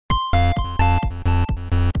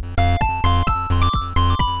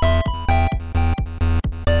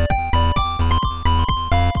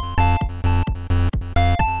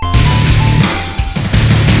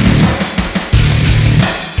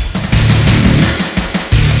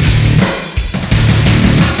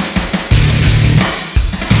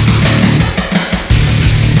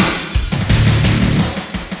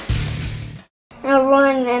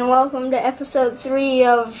welcome to episode 3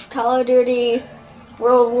 of Call of Duty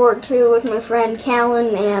World War II with my friend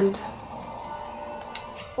Callan. And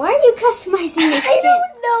why are you customizing this skin? I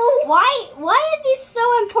don't know. Why are these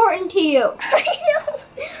so important to you?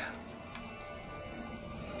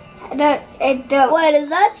 I don't. What does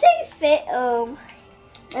that say?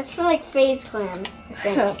 That's for like FaZe Clan, I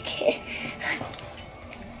think. Okay.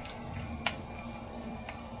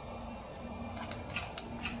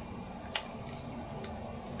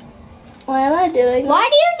 What am I doing? Why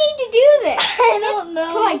do you need to do this? I don't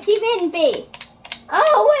know. Come on, keep hitting B.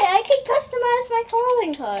 Oh wait, I can customize my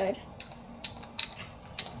calling card.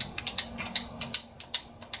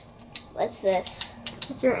 What's this?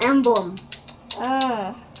 It's your emblem.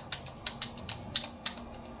 Oh.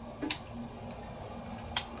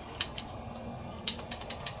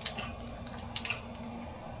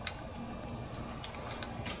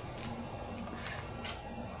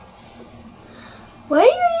 Why do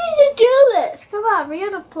you need to do this? Come on, we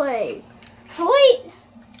gotta play. Wait.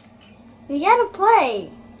 We gotta play.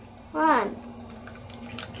 Come on.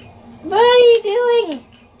 What are you doing?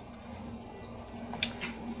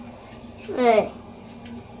 Hey.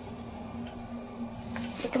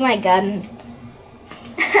 Look at my gun.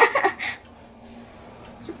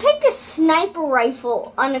 You picked a sniper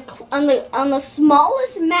rifle on the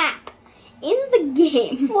smallest map in the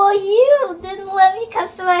game. Well, you didn't let me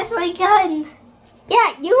customize my gun.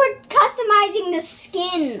 Yeah, you were customizing the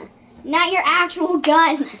skin, not your actual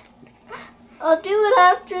gun. I'll do it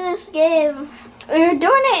after this game. You're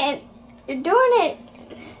doing it. You're doing it.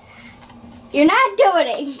 You're not doing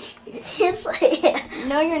it. Yes, I am.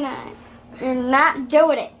 No, you're not. You're not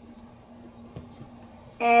doing it.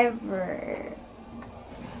 Ever.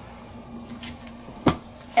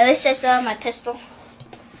 At least I still have my pistol.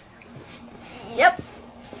 Yep.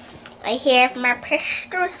 I have my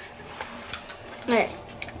pistol. Wait,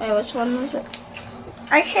 which one was it?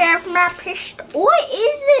 I have my pistol. What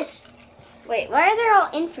is this? wait, why are there all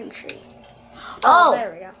infantry? Oh.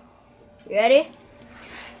 There we go. You ready?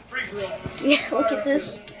 Yeah, look at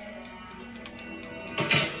this.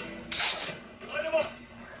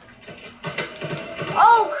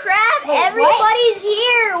 Oh crap! Wait, everybody's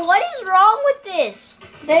here. What is wrong with this?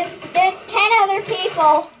 There's 10 other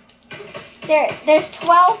people. There's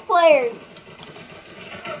 12 players.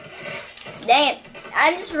 Dang it!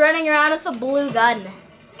 I'm just running around with a blue gun.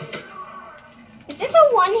 Is this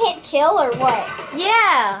a one-hit kill or what?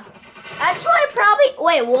 Yeah. That's why I probably...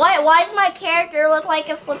 Wait, what? Why does my character look like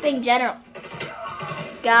a flipping general?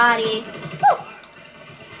 Gotti.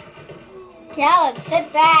 Callan,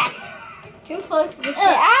 sit back. Too close to the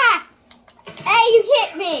Ah! Hey, you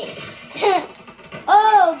hit me.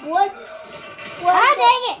 Oh, what's... Ah,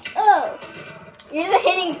 dang it. Oh. You're the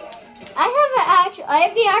hitting... I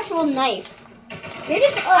have the actual knife. You're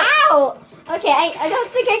just... Ow! Okay, I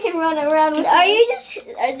don't think I can run around with Are you just...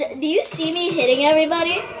 do you see me hitting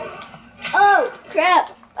everybody? Oh,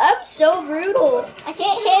 crap. I'm so brutal. I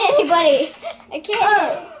can't hit anybody. I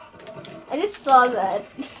can't. I just saw that.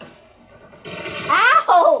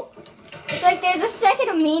 Ow! It's like there's a second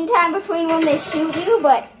of mean time between when they shoot you,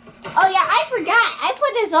 but... Oh yeah, I forgot. I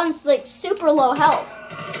put this on like super low health.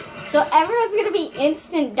 So everyone's gonna be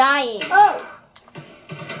instant dying. Oh!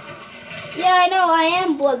 Yeah, I know, I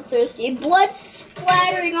am bloodthirsty. Blood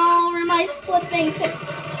splattering all over my flipping face.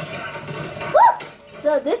 Woo!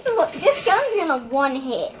 So this gun's gonna one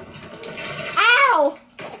hit. Ow!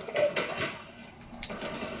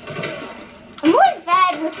 I'm always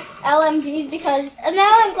bad with LMGs because And now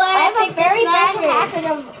I'm glad I have a very bad habit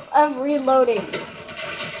habit of reloading.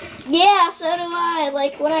 Yeah, so do I.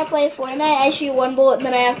 Like, when I play Fortnite, I shoot one bullet and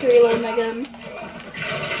then I have to reload my gun.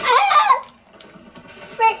 Ah!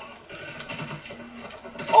 Frick!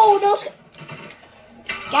 Oh, no.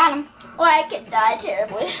 Got him. Or I could die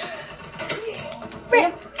terribly.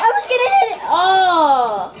 Frick! I was gonna hit it!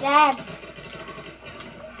 Oh! Stab.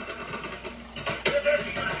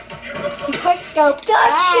 Quick scope.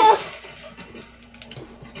 Gotcha!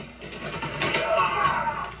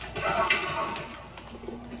 Ah.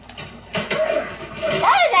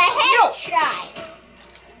 That was a headshot.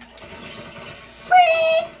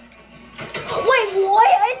 Frick! Wait, what?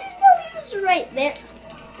 I didn't know he was right there.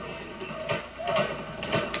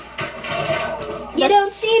 You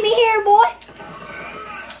don't see me here, boy?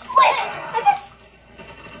 Wait, I missed.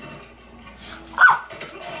 Oh!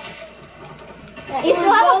 You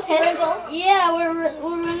still have a pistol? Yeah, we're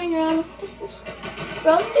running around with pistols.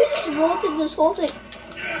 Bro, this dude just vaulted this whole thing.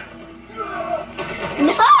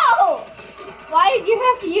 No! Why did you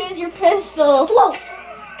have to use your pistol? Whoa!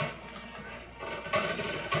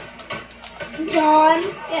 Dawn,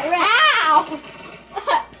 get ready. Ow!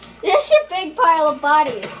 This pile of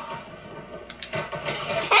bodies.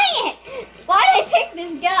 Dang it! Why did I pick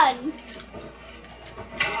this gun?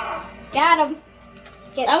 Got him.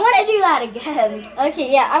 I want to do that again.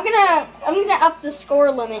 Okay, yeah, I'm gonna up the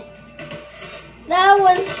score limit. That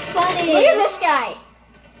was funny. Look at this guy.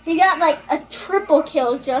 He got like a triple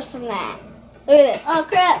kill just from that. Look at this. Oh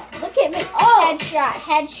crap! Look at me. Oh!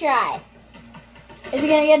 Headshot. Is he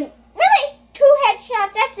gonna get really 2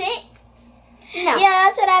 headshots? That's it. No. Yeah,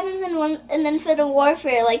 that's what happens in Infinite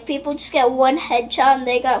Warfare. Like people just get 1 headshot and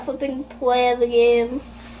they got flipping play of the game.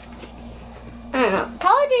 I don't know.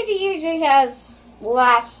 Call of Duty usually has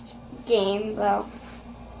last game though.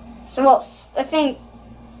 So well, I think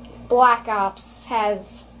Black Ops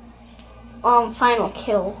has final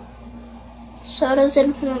kill. So does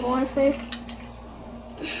Infinite Warfare.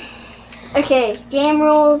 Okay, game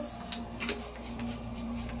rules.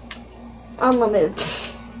 Unlimited.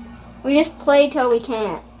 We just play till we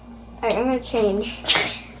can't. Alright, I'm gonna change.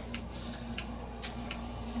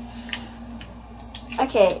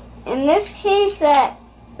 Okay, in this case that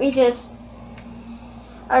we just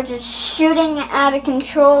are just shooting out of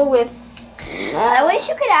control with I wish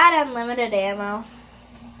you could add unlimited ammo.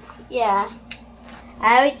 yeah.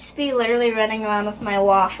 I would just be literally running around with my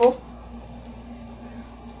waffle.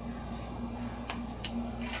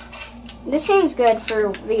 This seems good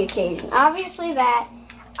for the occasion. Obviously that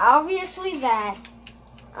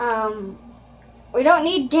we don't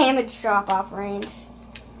need damage drop-off range.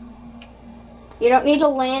 You don't need to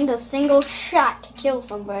land a single shot to kill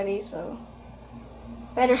somebody, so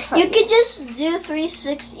better fight. You could just do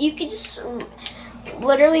 360. You could just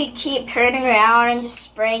literally keep turning around and just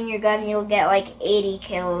spraying your gun. You'll get like 80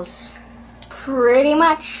 kills. Pretty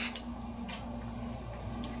much.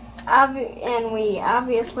 And we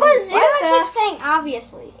obviously. Bazooka. Why do I keep saying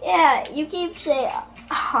obviously? Yeah, you keep saying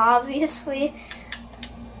obviously.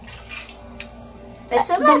 It's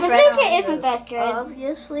what The my friend bazooka always isn't says. that good.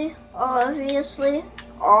 Obviously.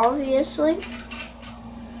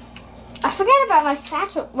 I forgot about my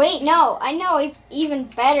satchel. Wait, no, I know it's even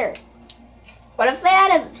better. What if they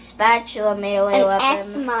had a spatula melee An weapon?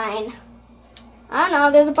 S-mine. I don't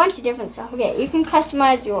know. There's a bunch of different stuff. Okay, you can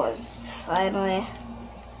customize yours. Finally.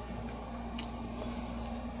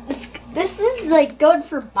 This is like good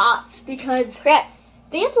for bots because Crap.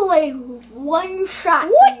 they have to lay 1 shot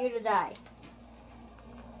What? for you to die.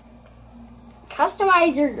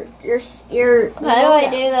 Customize your. How do I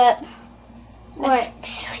do that? What?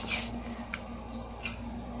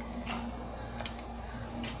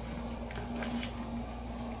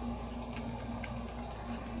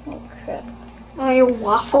 Oh crap. Oh, your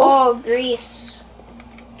waffle. Oh, grease.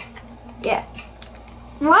 Yeah.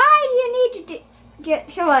 Why do you need to get?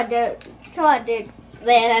 Come on, dude.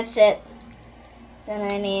 There, that's it. Then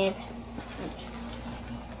I need.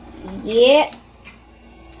 Yeah.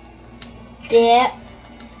 Yeah.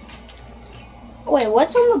 Wait,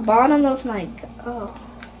 what's on the bottom of my? Oh.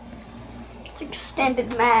 It's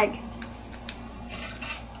extended mag.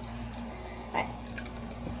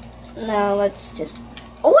 No, let's just.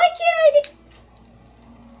 Oh, why can't I?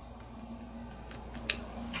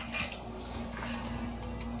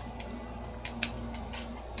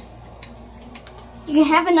 You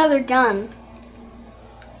can have another gun.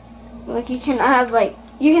 Like you can have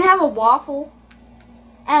a waffle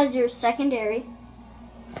as your secondary,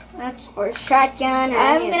 That's. or a shotgun. Or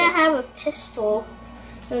I'm any of gonna this. have a pistol,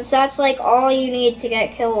 since that's like all you need to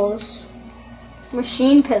get kills.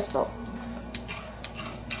 Machine pistol.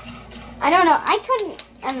 I don't know.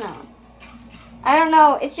 I don't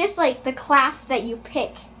know. It's just like the class that you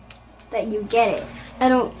pick that you get it.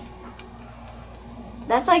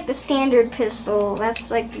 That's like the standard pistol.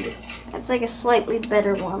 That's like a slightly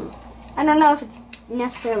better one. I don't know if it's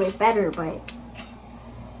necessarily better, but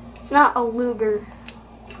it's not a Luger.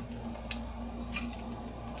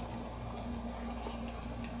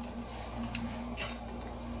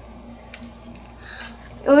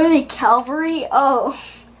 It would be cavalry? Oh,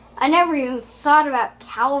 I never even thought about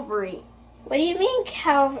cavalry. What do you mean,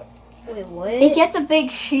 Wait, what? It gets a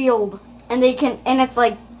big shield, and it's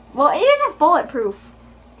like, well, it isn't bulletproof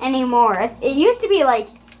anymore. It used to be like,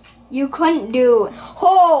 you couldn't do.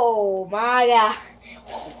 Oh my god!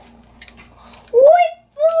 What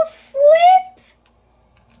the flip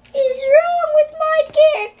is wrong with my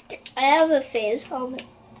character? I have a phase helmet.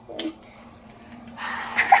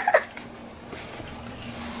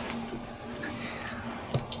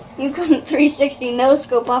 You couldn't 360 no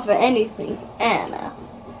scope off of anything. Anna.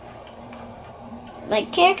 My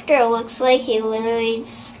character looks like he literally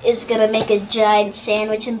is gonna make a giant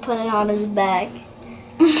sandwich and put it on his back.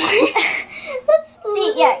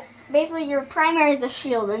 See, yeah, basically your primary is a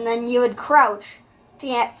shield, and then you would crouch to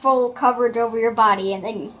get full coverage over your body, and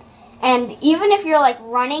even if you're like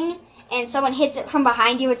running and someone hits it from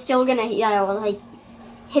behind you, it's still gonna like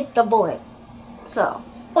hit the bullet. So.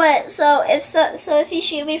 What? So if you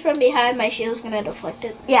shoot me from behind, my shield's gonna deflect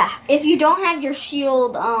it. Yeah. If you don't have your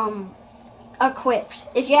shield equipped,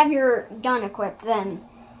 if you have your gun equipped, then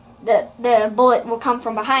the bullet will come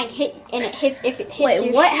from behind, hit, and it hits if it hits. Wait,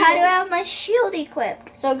 your what? shield. How do I have my shield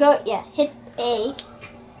equipped? So hit A.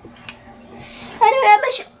 How do I have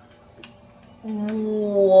my shield?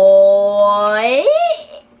 What?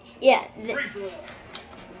 Yeah.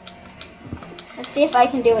 Let's see if I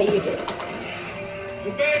can do what you do.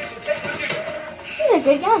 This is a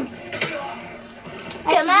good gun.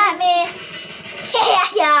 Come at me.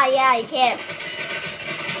 Yeah, you can.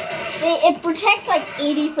 See, it protects like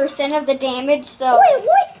 80% of the damage, so... Wait,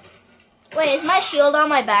 what? Wait, is my shield on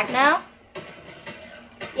my back now?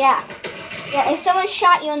 Yeah. Yeah, if someone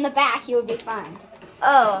shot you in the back, you would be fine.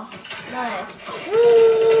 Oh, nice.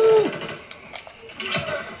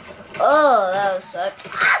 Oh, that was sucked.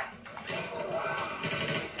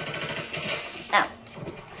 Ow.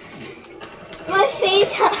 My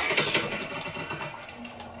face hurts.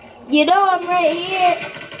 You know I'm right here.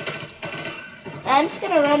 I'm just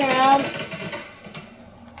gonna run around.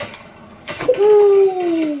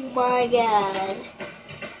 Oh my god.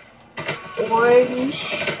 Orange.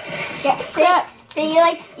 Yeah, see,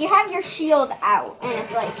 you have your shield out, and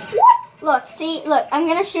it's like, what? Look, I'm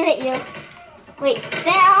gonna shoot at you. Wait,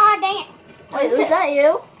 oh dang it. Wait, was that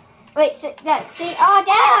you? Wait, see, oh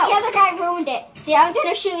dang it, the other guy ruined it. See, I was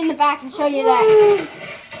gonna shoot in the back and show you that.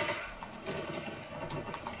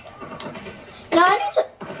 No, I need to...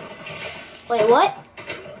 Wait, what?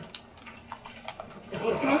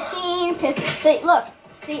 It's machine, pistol. See, look.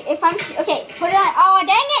 See, if I'm... Okay, put it on. Oh,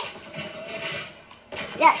 dang it!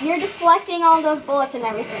 Yeah, you're deflecting all those bullets and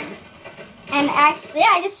everything. And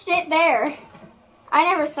yeah, just sit there. I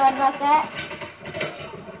never thought about that.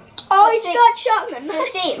 Oh, he's got shot in the So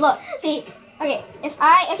nuts. see.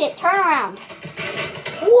 Okay, turn around.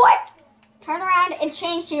 What? Turn around and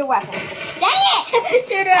change to your weapon. Dang it!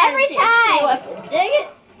 Turn around. Every time. Dang it.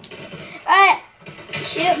 Alright.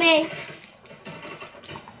 Shoot me.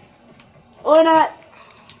 Or not.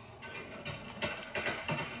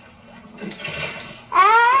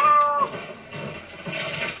 Ow!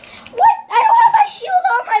 What? I don't have my shield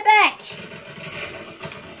on my back.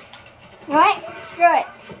 What? Screw it.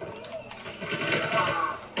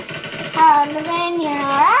 On the menu.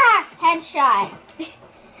 Headshot.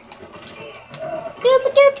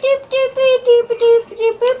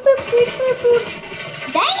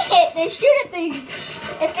 Dang it! They shoot at things.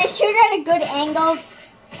 If they shoot at a good angle.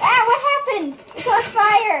 What happened? It's on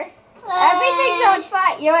fire. Everything's on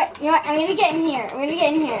fire. You know what? I'm gonna get in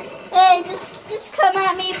here. Hey, just come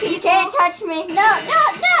at me, people. You can't touch me. No.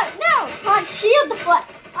 Come on, shield the flag.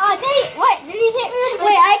 Oh, dang it. What? Did he hit me with the...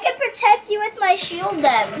 Wait, I can protect you with my shield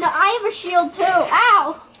then. No, I have a shield too.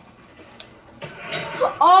 Ow.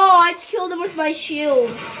 Oh, I just killed him with my shield.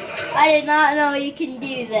 I did not know you can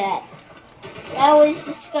do that. That was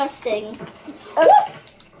disgusting.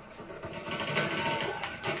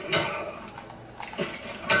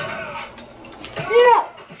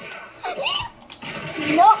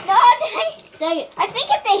 Nope, no, dang it. I think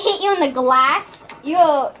if they hit you in the glass,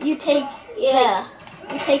 you take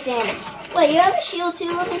you take damage. Wait, you have a shield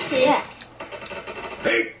too? Let me see. Yeah.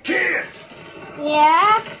 Hey, kids!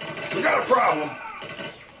 Yeah? We got a problem.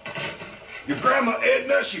 Your grandma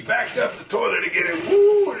Edna, she backed up the toilet to get in.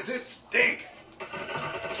 Woo, does it stink?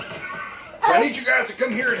 So I need you guys to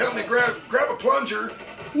come here and help me grab a plunger.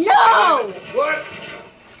 No! What?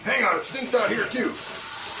 Hang on, it stinks out here too.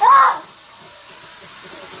 Ah!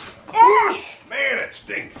 Ah! Man, it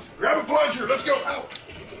stinks. Grab a plunger, let's go. Ow.